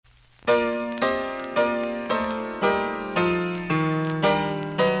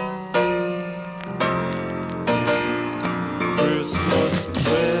Christmas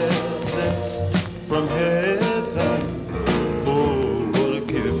presents from heaven. Oh, what a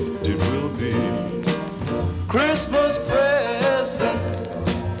gift it will be. Christmas presents